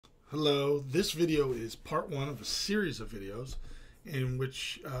Hello, this video is part one of a series of videos in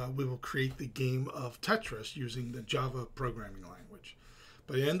which we will create the game of Tetris using the Java programming language.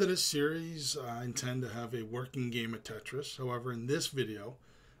 By the end of this series, I intend to have a working game of Tetris. However, in this video,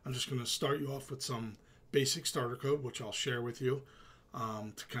 I'm just going to start you off with some basic starter code, which I'll share with you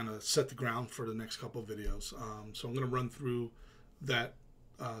to kind of set the ground for the next couple of videos. So I'm going to run through that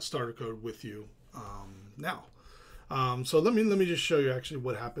starter code with you now. So let me just show you actually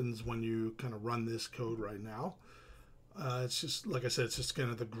what happens when you kind of run this code right now. It's just, like I said, it's just kind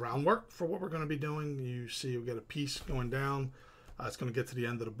of the groundwork for what we're going to be doing. You see we got a piece going down. It's going to get to the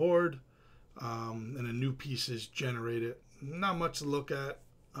end of the board, and a new piece is generated. Not much to look at,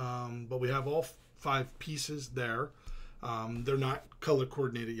 but we have all 5 pieces there. They're not color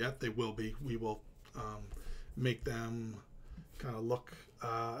coordinated yet. They will be. We will make them kind of look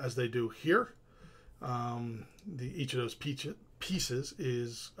as they do here. Each of those pieces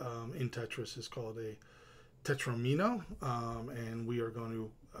is in Tetris is called a Tetromino, and we are going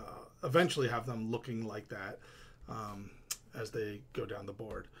to eventually have them looking like that as they go down the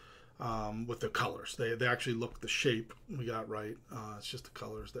board with the colors. They actually look the shape we got right. It's just the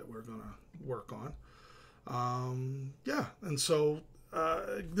colors that we're going to work on. Yeah, and so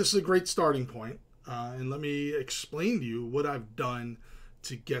this is a great starting point, and let me explain to you what I've done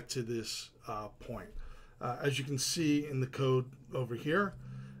to get to this point. As you can see in the code over here,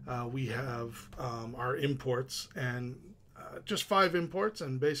 we have our imports, and just 5 imports,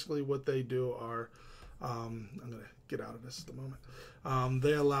 and basically what they do are, I'm going to get out of this at the moment,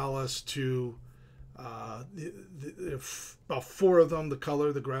 they allow us to, about 4 of them, the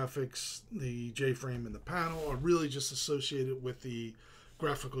color, the graphics, the JFrame, and the panel, are really just associated with the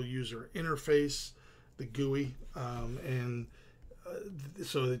graphical user interface, the GUI, and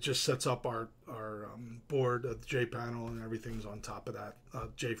so it just sets up our board, the J panel, and everything's on top of that,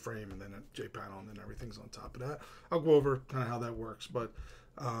 J frame, and then a J panel, and then everything's on top of that. I'll go over kind of how that works, but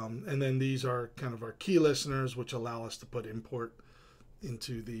and then these are kind of our key listeners, which allow us to put import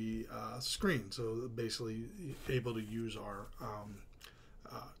into the screen. So basically, able to use our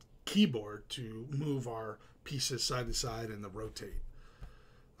keyboard to move our pieces side to side and to rotate.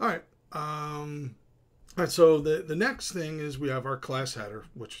 All right. All right, so the next thing is we have our class header,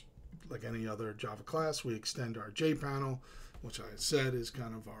 which, like any other Java class, we extend our J panel, which I said is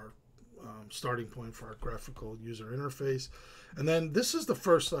kind of our starting point for our graphical user interface. And then this is the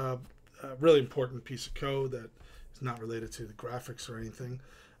first really important piece of code that is not related to the graphics or anything.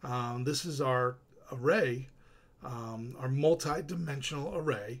 This is our array, our multi-dimensional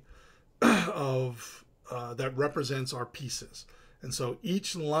array of that represents our pieces. And so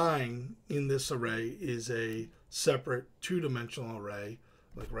each line in this array is a separate 2-dimensional array,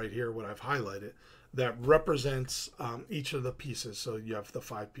 like right here, what I've highlighted, that represents each of the pieces. So you have the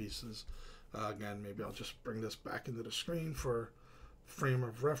 5 pieces. Again, maybe I'll just bring this back into the screen for frame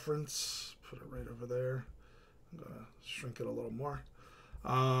of reference. Put it right over there. I'm going to shrink it a little more.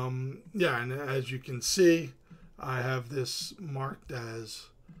 Yeah, and as you can see, I have this marked as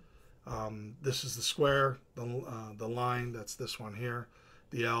this is the square, the line, that's this one here,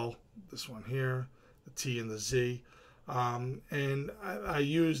 the L, this one here, the T and the Z. And I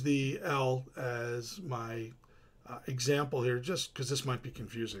use the L as my example here, just because this might be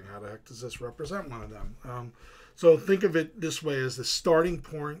confusing. How the heck does this represent one of them? So think of it this way, as the starting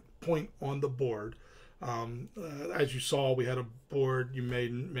point on the board. As you saw, we had a board. You may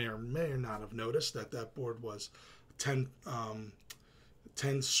or may not have noticed that board was 10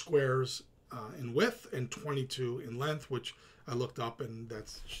 squares in width and 22 in length, which I looked up, and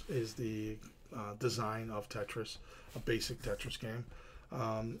that is the design of Tetris, a basic Tetris game.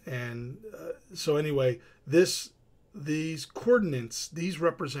 So anyway, these coordinates, these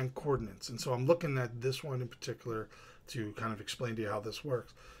represent coordinates, and so I'm looking at this one in particular to kind of explain to you how this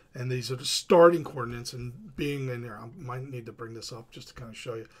works. And these are the starting coordinates, and being in there, I might need to bring this up just to kind of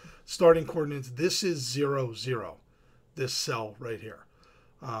show you. Starting coordinates, this is 0, 0, this cell right here.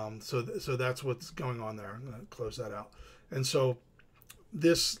 So that's what's going on there. I'm going to close that out. And so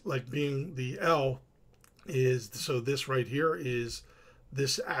this, like being the L, is, so this right here is,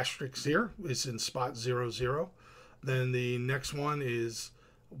 this asterisk here is in spot 0, 0. Then the next one is,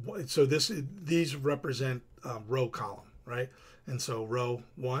 so these represent row column, right? And so row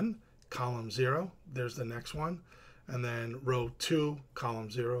 1, column 0, there's the next one. And then row 2, column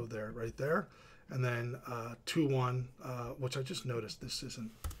 0, there, right there. And then 2, 1, which I just noticed this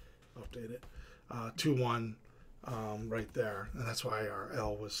isn't updated. 2, 1, right there, and that's why our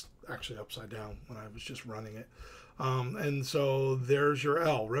L was actually upside down when I was just running it. And so there's your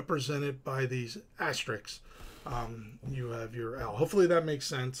L, represented by these asterisks. You have your L. Hopefully that makes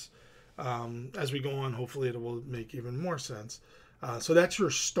sense. As we go on, hopefully it will make even more sense. So that's your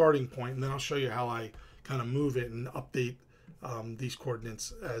starting point, and then I'll show you how I kind of move it and update these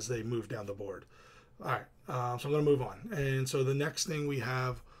coordinates as they move down the board. All right, so I'm going to move on. And so the next thing we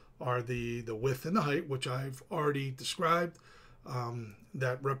have are the width and the height, which I've already described.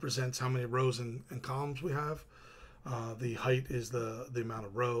 That represents how many rows and columns we have. The height is the amount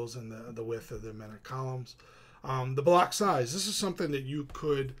of rows, and the width of the amount of columns. The block size, this is something that you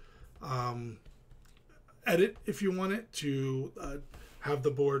could edit if you want it to have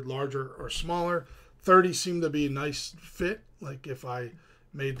the board larger or smaller. 30 seemed to be a nice fit. Like if I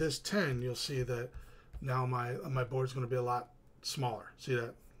made this 10, you'll see that now my board's going to be a lot smaller. See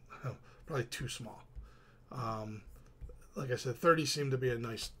that? Probably too small. Like I said, 30 seemed to be a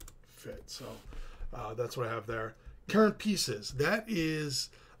nice fit. So that's what I have there. Current pieces.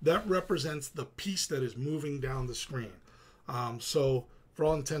 That represents the piece that is moving down the screen. So for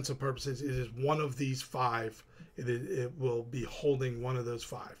all intents and purposes, it is one of these 5. It will be holding one of those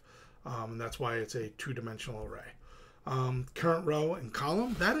 5. And that's why it's a 2-dimensional array. Current row and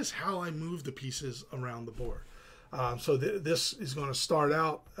column, that is how I move the pieces around the board. So this is going to start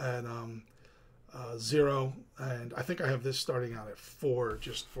out at 0, and I think I have this starting out at 4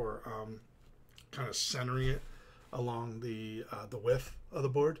 just for kind of centering it along the width of the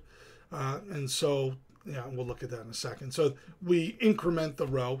board. And so, yeah, we'll look at that in a second. So we increment the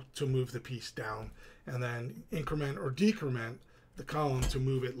row to move the piece down, and then increment or decrement the column to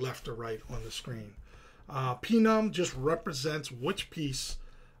move it left or right on the screen. Pnum just represents which piece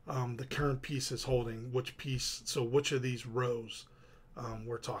the current piece is holding, which piece, so which of these rows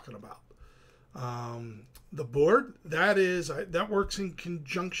we're talking about. The board, that works in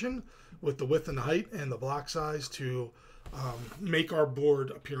conjunction with the width and the height and the block size to make our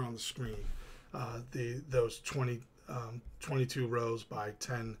board appear on the screen. Those 22 rows by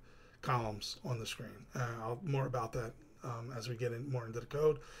 10 columns on the screen. More about that as we get more into the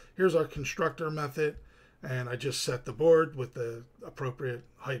code. Here's our constructor method, and I just set the board with the appropriate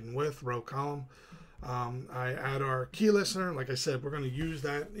height and width, row, column. I add our key listener. Like I said, we're going to use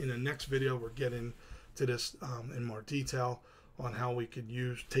that in the next video. We're getting to this in more detail on how we could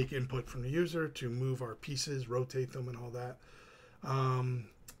take input from the user to move our pieces, rotate them, and all that.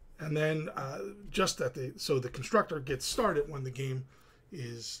 And then so the constructor gets started when the game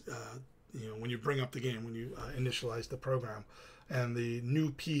is, when you bring up the game, when you initialize the program. And the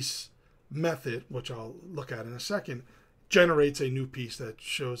new piece method, which I'll look at in a second, generates a new piece that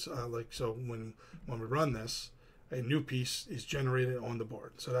shows, so when we run this, a new piece is generated on the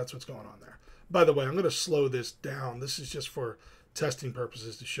board. So that's what's going on there. By the way, I'm going to slow this down. This is just for testing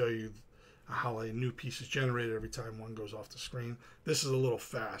purposes to show you how a new piece is generated every time one goes off the screen. This is a little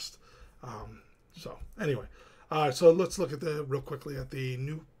fast. So anyway, so let's look at real quickly at the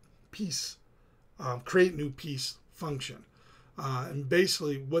new piece, create new piece function. And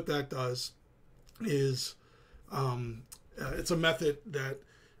basically what that does is it's a method that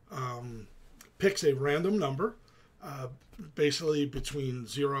picks a random number, basically between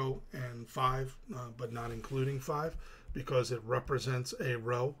 0 and 5, but not including 5, because it represents a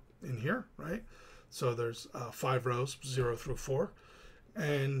row in here, right? So there's 5 rows, 0 through 4.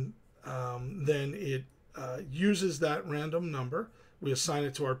 And then it uses that random number. We assign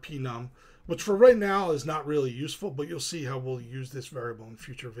it to our pnum, which for right now is not really useful, but you'll see how we'll use this variable in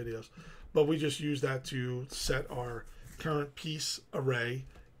future videos. But we just use that to set our current piece array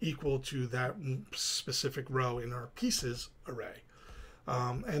equal to that specific row in our pieces array.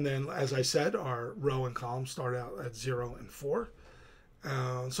 And then, as I said, our row and column start out at 0 and 4.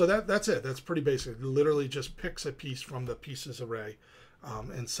 So that's it. That's pretty basic. It literally just picks a piece from the pieces array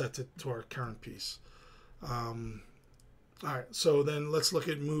and sets it to our current piece. All right, so then let's look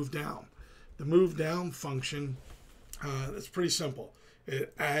at move down. The move down function, it's pretty simple.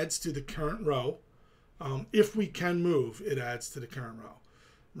 It adds to the current row. If we can move, it adds to the current row.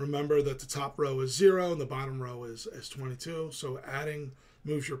 Remember that the top row is 0 and the bottom row is 22. So adding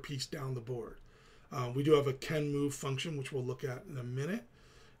moves your piece down the board. We do have a can move function, which we'll look at in a minute.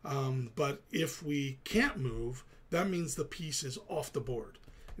 But if we can't move, that means the piece is off the board.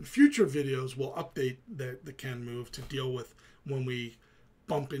 In future videos, we'll update the can move to deal with when we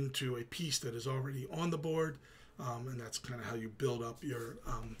bump into a piece that is already on the board. And that's kind of how you build up your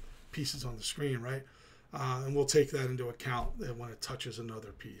pieces on the screen, right? And we'll take that into account when it touches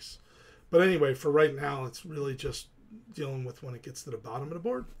another piece. But anyway, for right now, it's really just dealing with when it gets to the bottom of the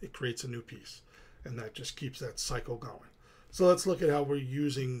board, it creates a new piece. And that just keeps that cycle going. So let's look at how we're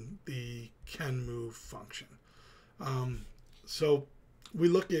using the can move function. So we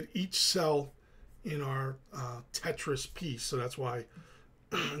look at each cell in our Tetris piece. So that's why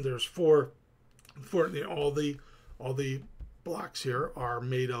there's all the blocks here are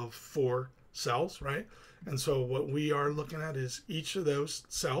made of 4 cells, right? And so what we are looking at is each of those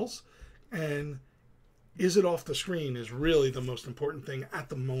cells, and is it off the screen is really the most important thing at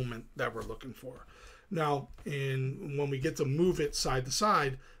the moment that we're looking for. Now, when we get to move it side to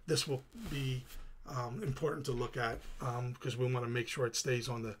side, this will be important to look at because we want to make sure it stays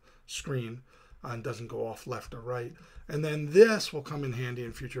on the screen and doesn't go off left or right. And then this will come in handy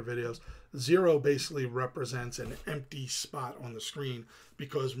in future videos. 0 basically represents an empty spot on the screen,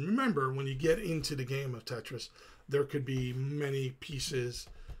 because remember, when you get into the game of Tetris, there could be many pieces.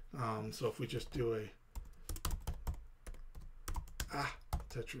 So if we just do a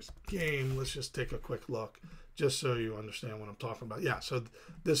Tetris game, let's just take a quick look just so you understand what I'm talking about. Yeah, so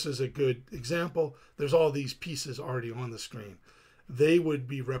this is a good example. There's all these pieces already on the screen. They would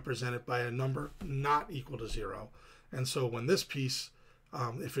be represented by a number not equal to 0. And so when this piece,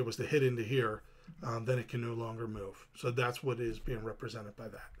 if it was to hit into here, then it can no longer move. So that's what is being represented by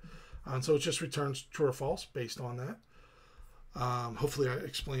that. And so it just returns true or false based on that. Hopefully I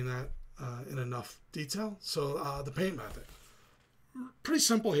explained that in enough detail. So the paint method. Pretty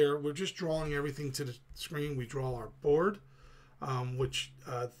simple here. We're just drawing everything to the screen. We draw our board, which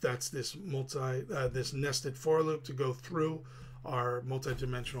that's this this nested for loop to go through our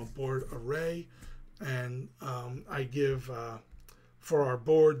multi-dimensional board array. And I give for our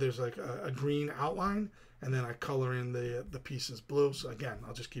board, there's like a green outline, and then I color in the pieces blue. So again,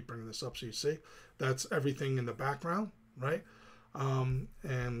 I'll just keep bringing this up so you see. That's everything in the background, right?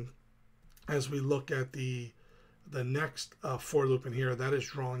 And as we look at the next for loop in here, that is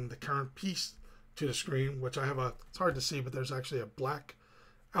drawing the current piece to the screen, which I have it's hard to see, but there's actually a black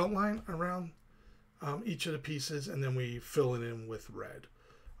outline around each of the pieces, and then we fill it in with red.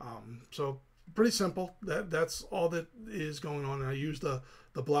 So pretty simple. That's all that is going on. And I use the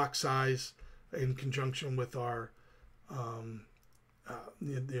block size in conjunction with our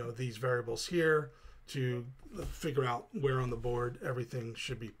these variables here to figure out where on the board everything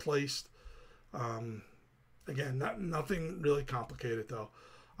should be placed. Again, nothing really complicated though.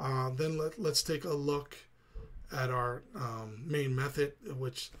 Then let's take a look at our main method,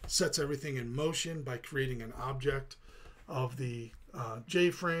 which sets everything in motion by creating an object of the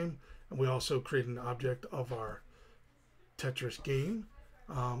J-frame, and we also create an object of our Tetris game.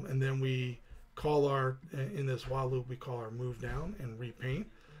 And then we call in this while loop, we call our move down and repaint.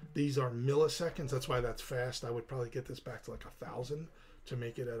 These are milliseconds. That's why that's fast. I would probably get this back to like 1,000 to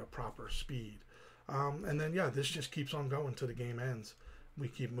make it at a proper speed. And then, yeah, this just keeps on going till the game ends. We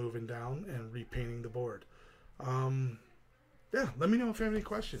keep moving down and repainting the board. Yeah, let me know if you have any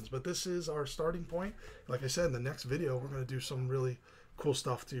questions. But this is our starting point. Like I said, in the next video, we're going to do some really cool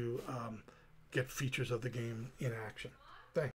stuff to get features of the game in action.